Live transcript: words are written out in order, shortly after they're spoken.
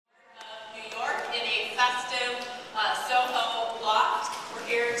Soho Loft. We're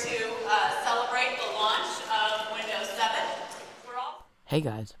here to celebrate the launch of Windows 7. Hey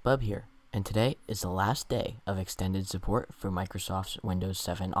guys, Bub here, and today is the last day of extended support for Microsoft's Windows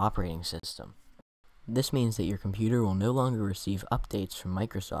 7 operating system. This means that your computer will no longer receive updates from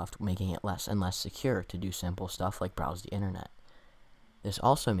Microsoft, making it less and less secure to do simple stuff like browse the internet. This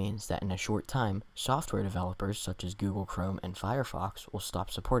also means that in a short time, software developers such as Google Chrome and Firefox will stop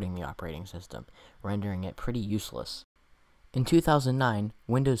supporting the operating system, rendering it pretty useless. In 2009,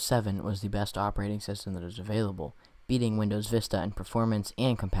 Windows 7 was the best operating system that was available, beating Windows Vista in performance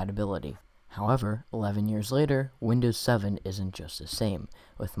and compatibility. However, 11 years later, Windows 7 isn't just the same.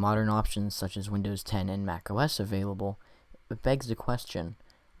 With modern options such as Windows 10 and macOS available, it begs the question,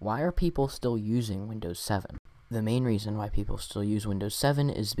 why are people still using Windows 7? The main reason why people still use Windows 7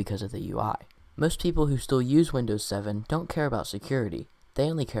 is because of the UI. Most people who still use Windows 7 don't care about security, they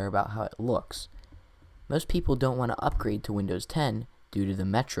only care about how it looks. Most people don't want to upgrade to Windows 10 due to the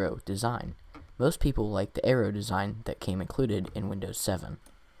Metro design. Most people like the Arrow design that came included in Windows 7.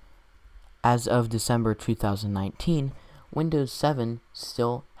 As of December 2019, Windows 7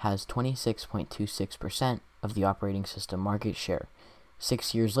 still has 26.26% of the operating system market share.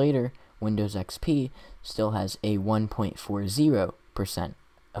 6 years later, Windows XP still has a 1.40%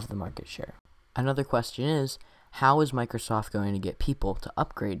 of the market share. Another question is, how is Microsoft going to get people to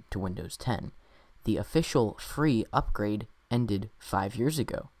upgrade to Windows 10? The official free upgrade ended 5 years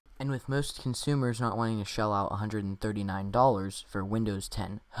ago. And with most consumers not wanting to shell out $139 for Windows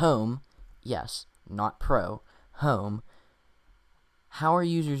 10 Home, yes, not Pro, Home, how are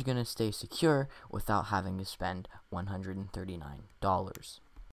users going to stay secure without having to spend $139?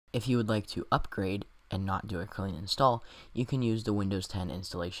 If you would like to upgrade and not do a clean install, you can use the Windows 10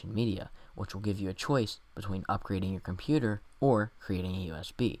 installation media, which will give you a choice between upgrading your computer or creating a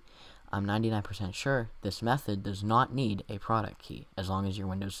USB. I'm 99% sure this method does not need a product key as long as your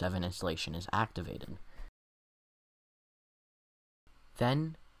Windows 7 installation is activated.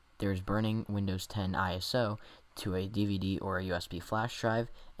 Then there's burning Windows 10 ISO to a DVD or a USB flash drive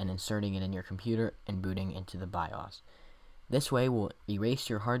and inserting it in your computer and booting into the BIOS. This way will erase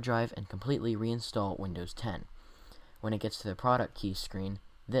your hard drive and completely reinstall Windows 10. When it gets to the product key screen,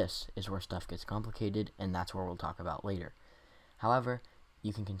 this is where stuff gets complicated, and that's where we'll talk about later. However,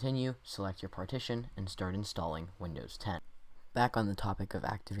 you can continue, select your partition, and start installing Windows 10. Back on the topic of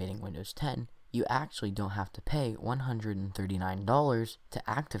activating Windows 10, you actually don't have to pay $139 to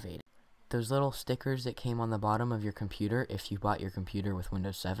activate it. Those little stickers that came on the bottom of your computer if you bought your computer with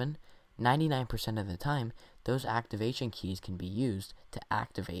Windows 7, 99% of the time, those activation keys can be used to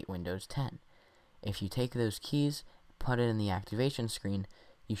activate Windows 10. If you take those keys, put it in the activation screen,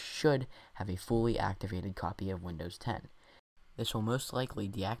 you should have a fully activated copy of Windows 10. This will most likely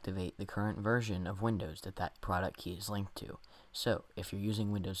deactivate the current version of Windows that product key is linked to. So, if you're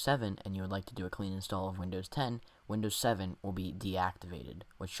using Windows 7 and you would like to do a clean install of Windows 10, Windows 7 will be deactivated,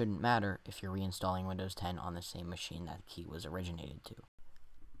 which shouldn't matter if you're reinstalling Windows 10 on the same machine that key was originated to.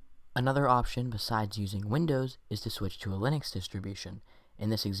 Another option besides using Windows is to switch to a Linux distribution. In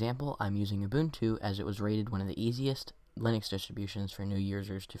this example, I'm using Ubuntu as it was rated one of the easiest Linux distributions for new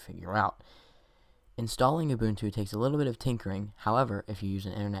users to figure out. Installing Ubuntu takes a little bit of tinkering, however, if you use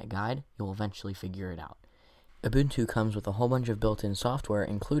an internet guide, you'll eventually figure it out. Ubuntu comes with a whole bunch of built-in software,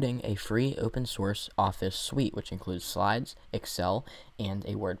 including a free open-source Office suite, which includes Slides, Excel, and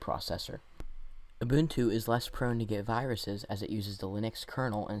a word processor. Ubuntu is less prone to get viruses as it uses the Linux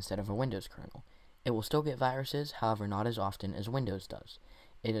kernel instead of a Windows kernel. It will still get viruses, however not as often as Windows does.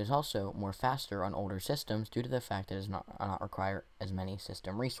 It is also more faster on older systems due to the fact that it does not require as many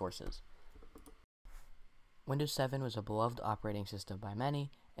system resources. Windows 7 was a beloved operating system by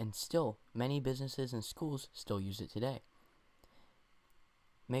many, and still, many businesses and schools still use it today.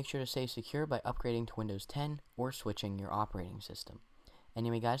 Make sure to stay secure by upgrading to Windows 10 or switching your operating system.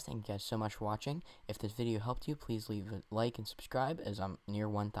 Anyway guys, thank you guys so much for watching. If this video helped you, please leave a like and subscribe as I'm near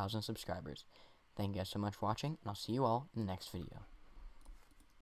 1,000 subscribers. Thank you guys so much for watching, and I'll see you all in the next video.